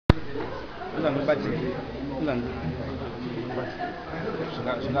We are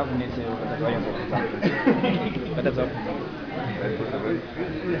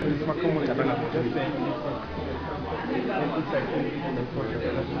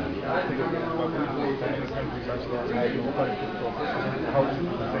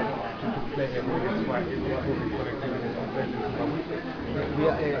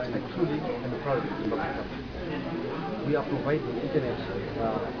truly and proud Zimbabwe. We are providing internet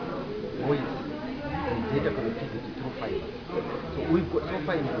voice and data connectivity through fiber. So we've got so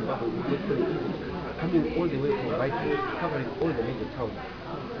far in Zimbabwe, we've got connectivity coming all the way from Wellington, covering all the major towns.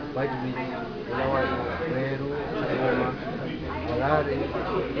 Wellington, Bulawayo, Meru, Chakoma, Harare,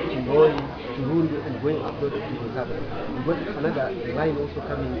 Chingoi, Chirundu, and going up to Lusaka. We've got another line also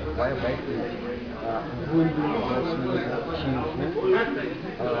coming via Wellington, Mbundu, Chifu,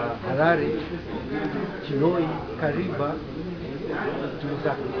 Harare, Chinoi, Kariba, to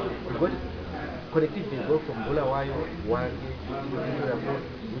Lusaka. We've got connectivity go from Bulawayo, Wangi, Victoria Falls,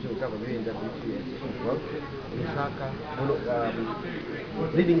 which will cover UNWTS as well, Lusaka,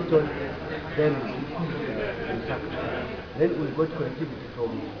 Wellington, then Lusaka. Then we've got connectivity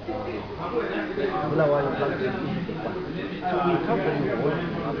from Bulawayo back to the park. So we cover the whole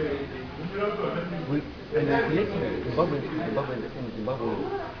Zimbabwe. And we're connecting Zimbabwe and Zimbabwe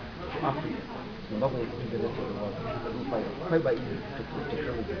to Africa. Zimbabwe is the rest of the world through fiber. Fiber is technology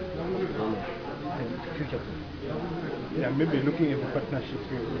and future proof. Yeah, maybe looking at the partnerships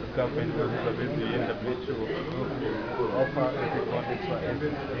with government with the NW to offer economics for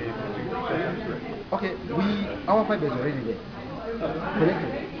okay, our fiber is already there,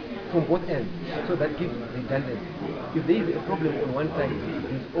 connected from both ends, so that gives redundancy. If there is a problem on one side,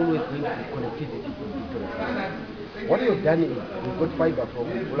 there is always going to be connectivity in Victoria. What we have done is we've got fiber from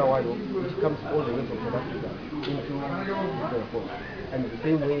Bulawayo, which comes all the way from South Africa into Victoria Falls, and the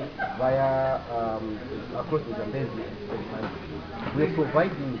same way via across the Zambezi and we are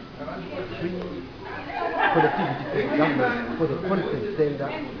providing free connectivity for the government, for the conference center,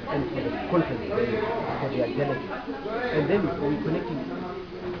 and for the conference venue, for their delegates. And then we're connecting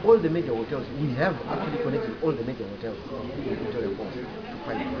all the major hotels. We have actually connected all the major hotels in Victoria Falls to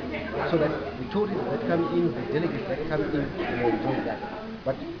fiber, so that the tourists that come in, the delegates that come in, will enjoy that.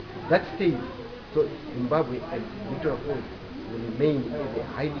 But that stays, so Zimbabwe and Victoria Falls will remain as a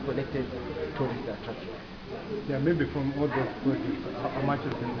highly connected tourist attraction. Yeah, maybe from all those projects, how much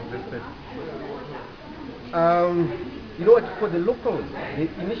has been invested? You know what, for the local, the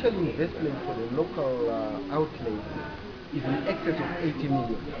initial investment for the local outlay is in excess of 80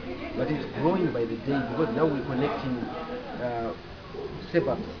 million, but it's growing by the day because now we're connecting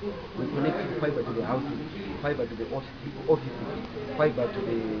suburbs, we're connecting fiber to the houses, fiber to the offices, fiber to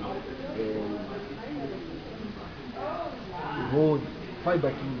the roads,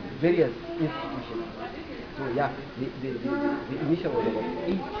 fiber to various institutions. So yeah, the initial was about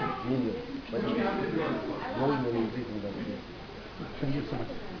 80 million, but it's growing and increasing by the day. Thank you so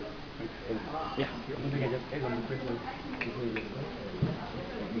much. Yeah, I think I just add on the question.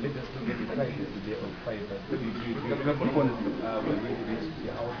 Let us look at the prices today of fiber. Because people were going to reach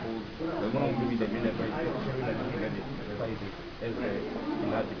the household, we're going to give the benefit, showing that looking at the prices as a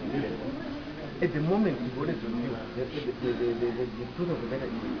large business. At the moment, to be honest with you, the truth of the matter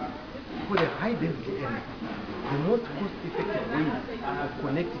is, for the high density area, the most cost-effective way of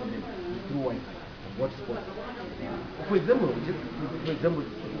connecting them is through Wi-Fi, hotspots. For example,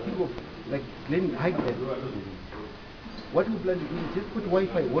 think of like Glen High Glen. What we plan to do is just put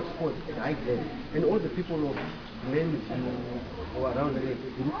Wi-Fi hotspots at High Glen, and all the people of Glen or around there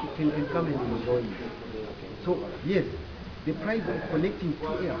can come and enjoy it. So yes, the price of connecting to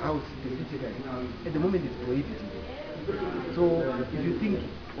a house to the city at the moment is prohibitive. So if you think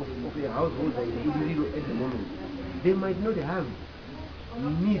of a household like Uduriro at the moment, they might not have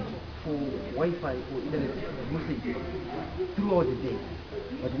need for Wi-Fi or internet usage throughout the day.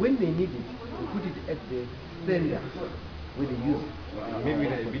 But when they need it, they put it at the center where they use. Maybe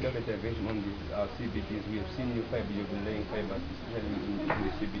a bit of intervention on these CBDs. We have seen new fiber, you've been laying fiber, especially in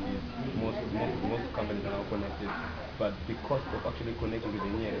the CBDs. Most companies are now connected, but the cost of actually connecting to the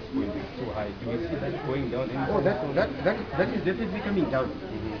nearest point is too high. Do we see that going down? Oh, that is definitely coming down.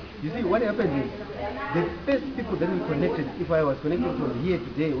 You see, what happened is, the first people that we connected, if I was connected from here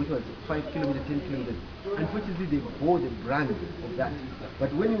today, which was 5 kilometers, 10 kilometers, unfortunately they bore the brand of that.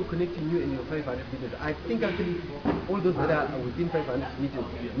 But when you're connecting you and your 500 meters, I think actually all those that are within 500 meters,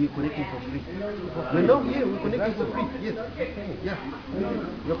 we're connecting for free. We're now here, we're connecting for free, yes. Yeah,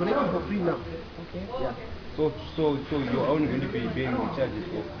 we're connecting for free now. Okay. Yeah. So you're only going to be paying the charges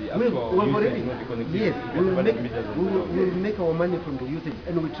of the actual We've usage, already, not the connectivity. yes, we will but make, the meters we will, themselves. we will make our money from the usage,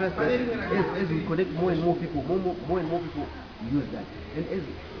 and we trust that as we connect more and more people, more and more people use that, and as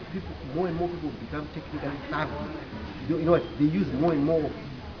people, more and more people become technically savvy, you know what, they use more and more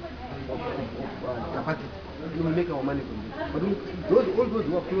capacity. We will make our money from this. But all those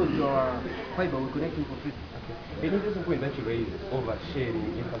who are close to our fiber, we're connecting for free. Okay. An interesting point that you raised,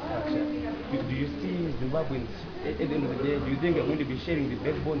 oversharing infrastructure. Do you see Zimbabweans at the end of the day? Do you think they're going to be sharing the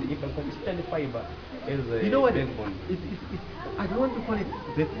backbone, the infrastructure, especially fiber as a You know what? backbone? I don't want to call it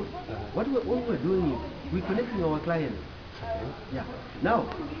backbone. All we're doing is we're connecting our clients. Yeah. Now,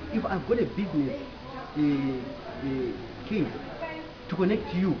 if I've got a business case to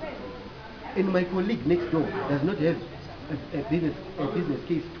connect to you, and my colleague next door does not have a business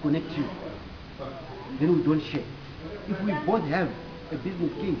case to connect you, then we don't share. If we both have a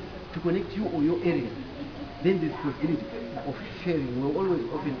business case to connect you or your area, then there's possibility of sharing. We're always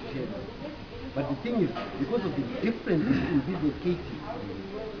open to sharing. But the thing is, because of the differences in business cases,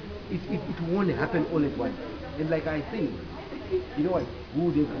 it won't happen all at once. And like I say, you know what, we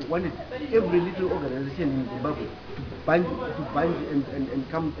would have wanted every little organization in Zimbabwe to bind and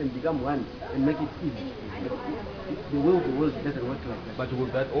come and become one and make it easy. But the way of the world doesn't work like that. But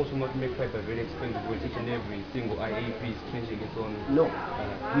would that also not make fiber very expensive when each and every single IAP is changing its own? No,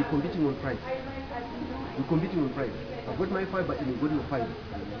 we're competing on price. We're competing on price. I've got my fiber and you've got your fiber.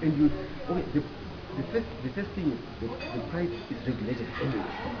 And you, okay, the first thing is the price is regulated.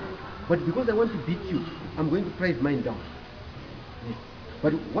 But because I want to beat you, I'm going to price mine down. Yes.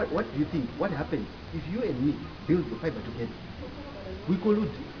 But what do you think? What happens if you and me build the fiber together? We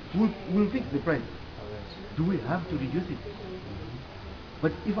collude. We'll fix the price. Do we have to reduce it?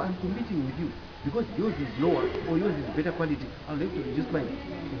 But if I'm competing with you, because yours is lower or yours is better quality, I'll have to reduce mine.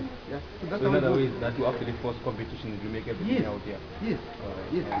 Yeah. So in other ways, that will actually force competition to make everything out here. Yes.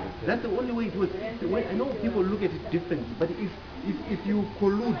 Yes. That's the only way it works. I know people look at it differently, but if you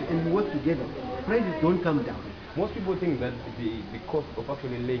collude and you work together, prices don't come down. Most people think that the cost of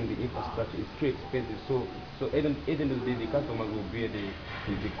actually laying the infrastructure is too expensive. So at the end of the day, the customers will bear the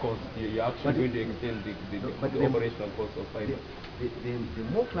cost. You're actually going to extend the operational cost of fiber. The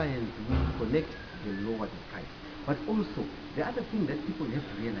more clients we connect, the lower the price. But also, the other thing that people have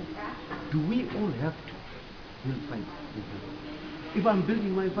to realize, do we all have to build fiber? If I'm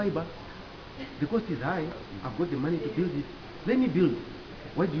building my fiber, the cost is high, I've got the money to build it, let me build.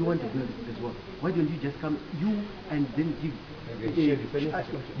 Why do you want to build it as well? Why don't you just come, you and then give?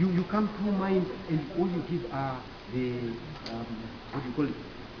 You come through mine and all you give are the, what do you call it?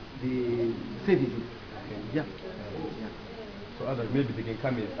 The services. Yeah. So others, maybe they can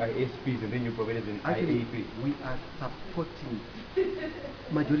come as ISPs and then you provide an IAP. We are supporting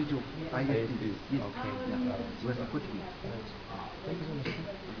majority of ISPs. Yes. Okay. Yeah. We are supporting it. Thank you so much.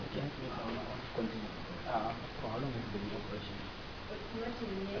 Continue. For how long has it been in operation?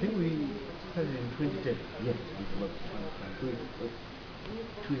 I think we started in 2010. Yes, it was 2 and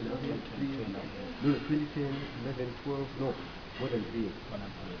a half years. 2010, 11, 12, no, more than 3 years.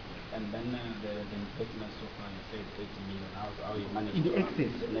 And then the investment so far, you said 80 million. How you managed In the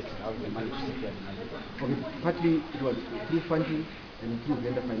excess. How you managed to secure the money? Okay, partly it was through funding and through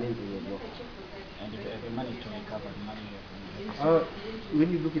vendor financing as well. And if you managed to recover the money from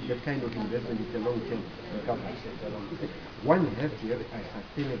when you look at that kind of investment, it's a long-term recovery. One has to have a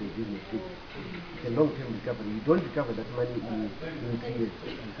sustainable business case. It's a long-term recovery. You don't recover that money in 3 years.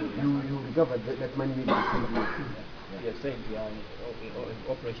 You recover that money maybe in 20 years. You said you are in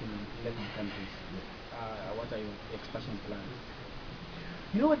operation in 11 countries. What are your expansion plans?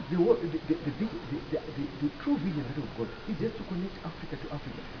 You know what? The true vision that we've got is just to connect Africa to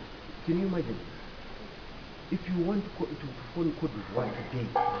Africa. Can you imagine? If you want to phone Cote d'Ivoire today,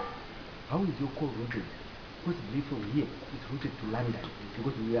 how is your call routed? Possibly from here, it's routed to London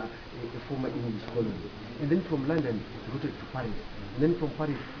because we are a former English colony. And then from London, it's routed to Paris. And then from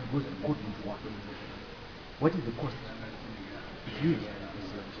Paris, it goes to Cote d'Ivoire. What is the cost? It's huge.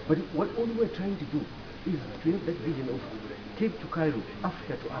 But all we're trying to do is to have that vision of Cape to Cairo,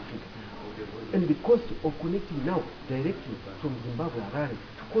 Africa to Africa. And the cost of connecting now directly from Zimbabwe, Harare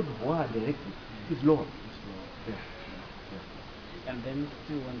to Cote d'Ivoire directly is lower. Yeah. And then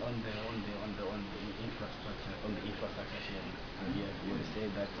still on the infrastructure sharing, you say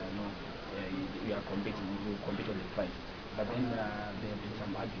that you are competing, you compete on the price. But then there have been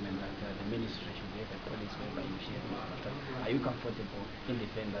some argument that the ministry should have a policy whereby you share infrastructure. Are you comfortable in the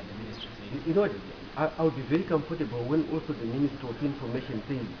fact that the ministry says? You know what? I would be very comfortable when also the Minister of Information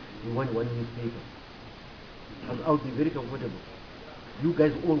says we want one newspaper. I would be very comfortable. You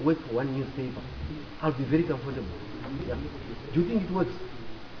guys all work for one newspaper. I'll be very comfortable. Yeah. Do you think it works?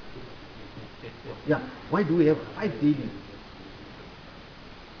 Yeah. Why do we have 5 daily?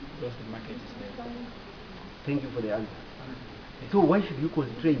 Because the market is there. Thank you for the answer. So why should you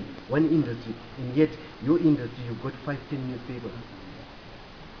constrain one industry, and yet your industry you've got 5, 10 newspapers?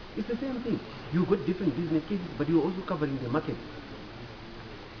 It's the same thing. You've got different business cases, but you're also covering the market.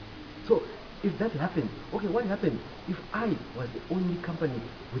 So if that happened, okay, what happened if I was the only company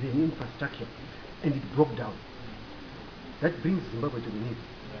with an infrastructure and it broke down? That brings Zimbabwe to the knees.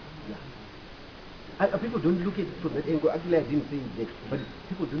 Yeah. People don't look at it from that angle. Actually, I didn't say it there, but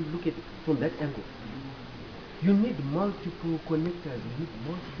people don't look at it from that angle. You need multiple connectors, you need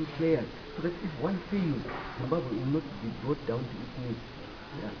multiple players, so that if one fails, Zimbabwe will not be brought down to its knees.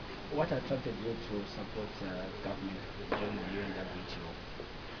 Yeah. What attracted you to support government during the UNWTO?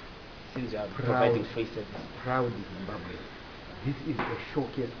 Since you are providing free service. Proud Zimbabwe. This is a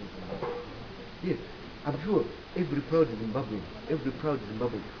showcase for Zimbabwe. Yes, I'm sure every proud Zimbabwean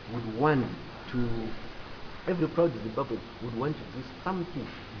would want to do something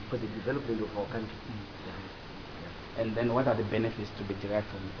for the development of our country. Yeah. And then what are the benefits to be derived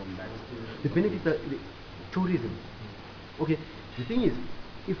from that? The benefits are tourism. Okay, the thing is,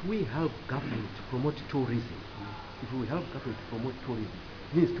 if we help government to promote tourism,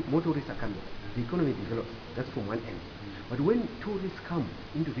 means more tourists are coming, the economy develops. That's from one end. But when tourists come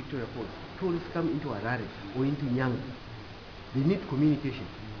into Victoria Falls, tourists come into Harare or into Nyanga, they need communication.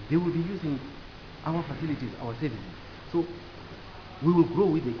 They will be using our facilities, our services. So we will grow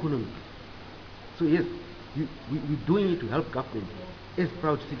with the economy. So yes, we're doing it to help government as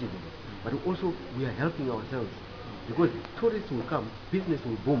proud citizens, but also we are helping ourselves, because tourists will come, business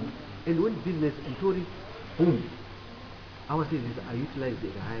will boom, and when business and tourists boom, our services are utilized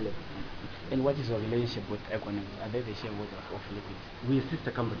at a higher level. And what is your relationship with Econet? Are they the shareholder of Liquid? We are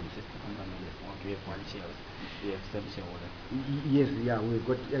sister companies. Sister company, yes. Okay, we have one share. We have seven shareholder. Yes, yeah, we've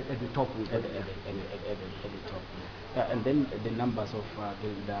got at the top. At the top. And then the numbers of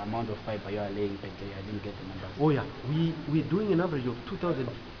the amount of fiber you are laying per day. I didn't get the numbers. Oh yeah, we're doing an average of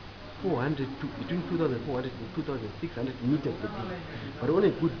 2,400 to between 2,400 and 2,600 meters per day. But on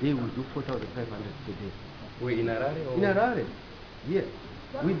a good day, we do 4,500 per day. We're in Harare? In Harare, yeah.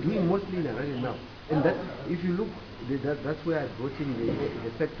 We're doing mostly in Harare now. And that, if you look, that's where I brought in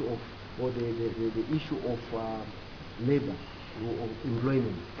the sector of, or the issue of labor or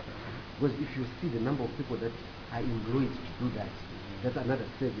employment. Because if you see the number of people that are employed to do that, that's another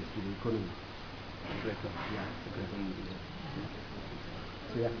service to the economy. Yeah.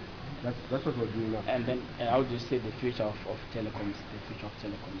 So yeah, that's what we're doing now. And then how do you see the future of telecoms?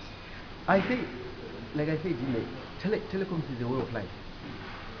 I say, like I said, telecoms is a way of life.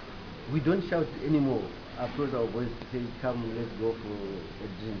 We don't shout anymore across our voice to say, come, let's go for a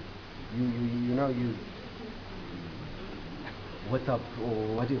drink. You now use WhatsApp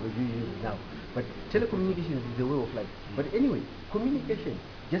or whatever you use now. But telecommunications is a way of life. But anyway,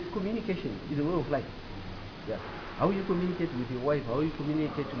 just communication is a way of life. Yeah. How you communicate with your wife, how you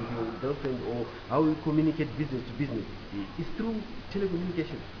communicate with your girlfriend, or how you communicate business to business, is through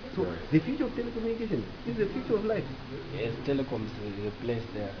telecommunication. So the future of telecommunication is the future of life. Yes, telecoms replace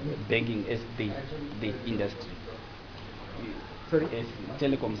the banking as the industry. Sorry? Yes,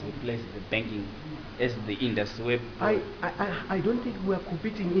 telecoms replace the banking as the industry. I don't think we are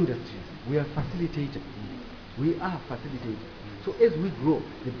competing industries. We are facilitated. We are facilitated. So as we grow,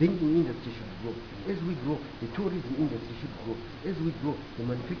 the banking industry should grow. As we grow, the tourism industry should grow. As we grow, the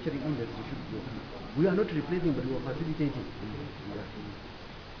manufacturing industry should grow. We are not replacing, but we are facilitating.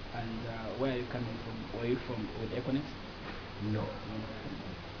 Yeah. And where are you coming from? Were you from with Econet? No.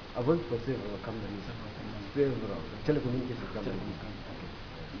 I worked for several companies. Several telecommunications companies. Okay.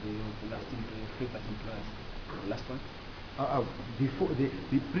 The last employer, Fibre employers. The last one?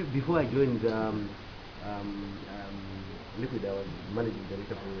 Before I joined Liquid, I was managing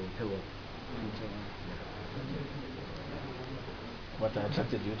director for Telecoms. What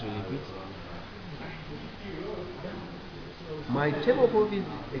attracted you to Liquid? My term of office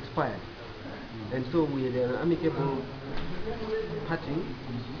expired, and so we had an amicable parting,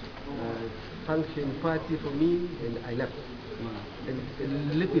 function party for me, and I left.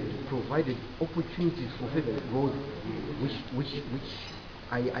 And Liquid provided opportunities for further growth, which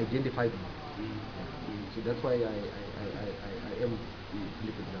I identified with. So that's why I am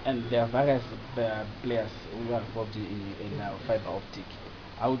Liquid now. And there are various players who are involved in fiber optic.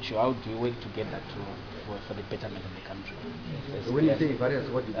 How do you work together for the betterment of the country? When you say various,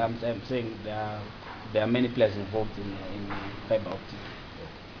 what do you I'm saying there are many players involved in fiber optic.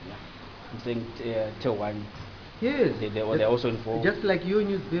 Yeah. I'm saying tier 1 Yes. They're also involved. Just like your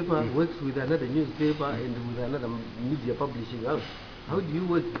newspaper works with another newspaper and with another media publishing house. How do you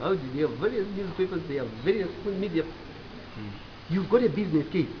work? How do you have various newspapers? They have various media. You've got a business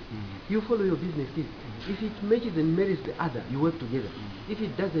case. You follow your business case. If it matches and marries the other, you work together. If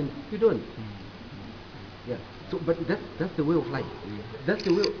it doesn't, you don't. Yeah. So, but that's the way of life. That's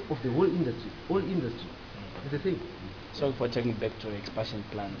the way of the whole industry. All industry is the same. So for taking back to expansion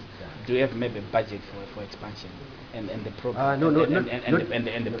plans, do you have maybe a budget for expansion and the program?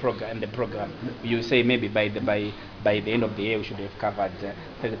 And the program. You say maybe by the end of the year we should have covered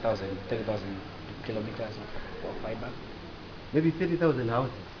 30,000 kilometers of fiber. Maybe 30,000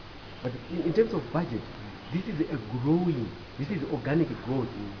 houses. But in terms of budget, this is a growing. This is organic growth.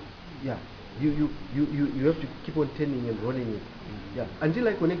 Yeah. You have to keep on turning and rolling it. Yeah. Until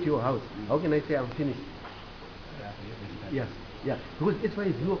I connect your house, how can I say I'm finished? Yes, yeah. Because as far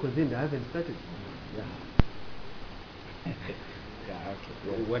as you are concerned, I haven't started. Yeah. Okay.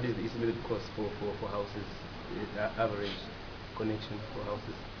 What is the estimated cost for houses? Average connection for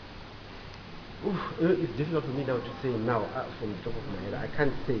houses? It's difficult for me now to say now from the top of my head. I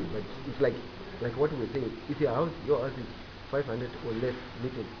can't say, but it's like what we're saying. If your house is 500 or less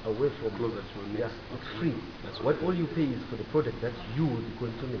meters away from closer to next, it's free. That's what all you pay is for the product that you will be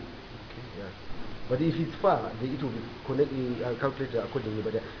consuming. Okay. Yeah. But if it's far, it will be calculated accordingly.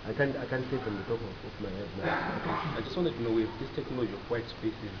 But I can't say from the top of my head now. I just wanted to know, with this technology of white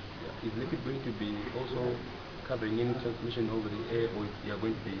spaces, is Liquid going to be also covering any transmission over the air, or you are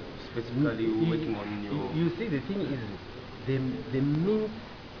going to be specifically working on your... You see, the thing is, the means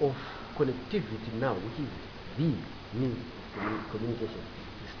of connectivity now, which is the means of communication,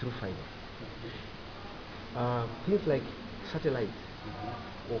 is through fiber. Things like satellites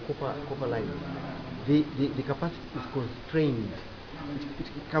or copper lines, the capacity is constrained. It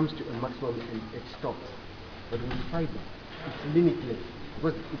comes to a maximum and it stops. But with fiber, it's limitless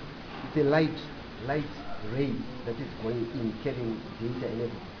because it's a light ray that is going in, carrying data and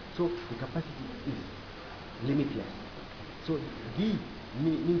everything. So the capacity is limitless. So the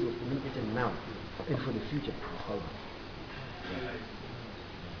means of communication now and for the future is fiber.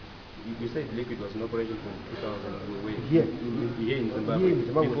 You said Liquid was in operation from 2000. Here in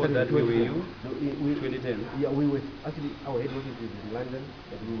Zimbabwe. Before that, where were you? 2010. Yeah, we were actually, our head office is in London,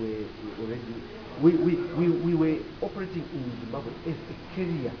 but we were operating in Zimbabwe as a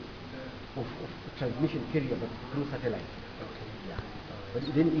carrier of transmission carrier, but through satellite. Okay. Yeah. But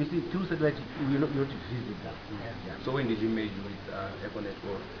then you see, through satellite, you not visit that. Yeah. So when did you merge with Econet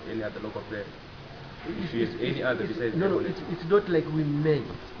or any other local player? Any other besides No, it's not like we merged.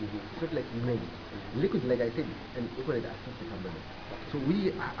 It's not like we merged. Liquid, like I said, and Econet are sister company. So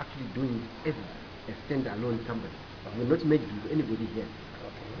we are actually doing it as a standalone company. We're not merged with anybody here.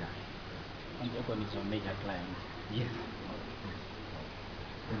 Okay. Yeah. And Econet is your major client. Yes.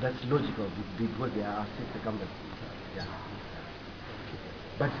 And that's logical because they are our sister company. Yeah.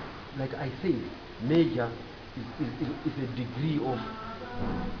 But like I say, major is a degree of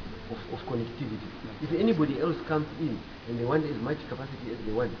connectivity. If anybody else comes in and they want as much capacity as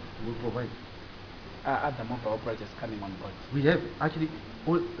they want, we will provide. Other mobile operators coming on board. We have actually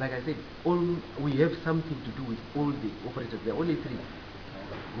like I said, we have something to do with all the operators. There are only 3.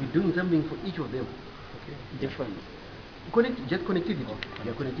 We're doing something for each of them. Okay. Different. Just connectivity.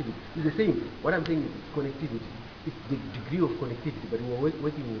 Yeah, connectivity. It's the same. What I'm saying is connectivity. It's the degree of connectivity, but we're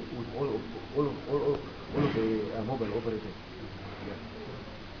working with all of the mobile operators. Yeah.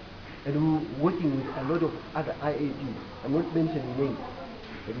 And we're working with a lot of other IAPs. I'm not mentioning names,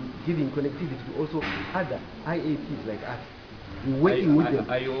 but we're giving connectivity to also other IAPs like us. We're working with them.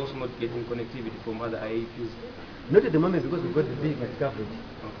 Are you also not getting connectivity from other IAPs? Not at the moment because we've got the biggest coverage.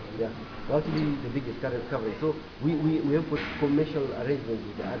 Okay. Yeah, we're actually the biggest coverage. So we have put commercial arrangements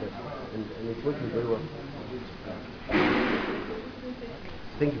with the others, and it's working very well.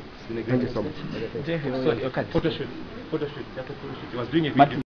 Thank you. Thank you so much. Photo shoot. Just a photo shoot. He was doing a video.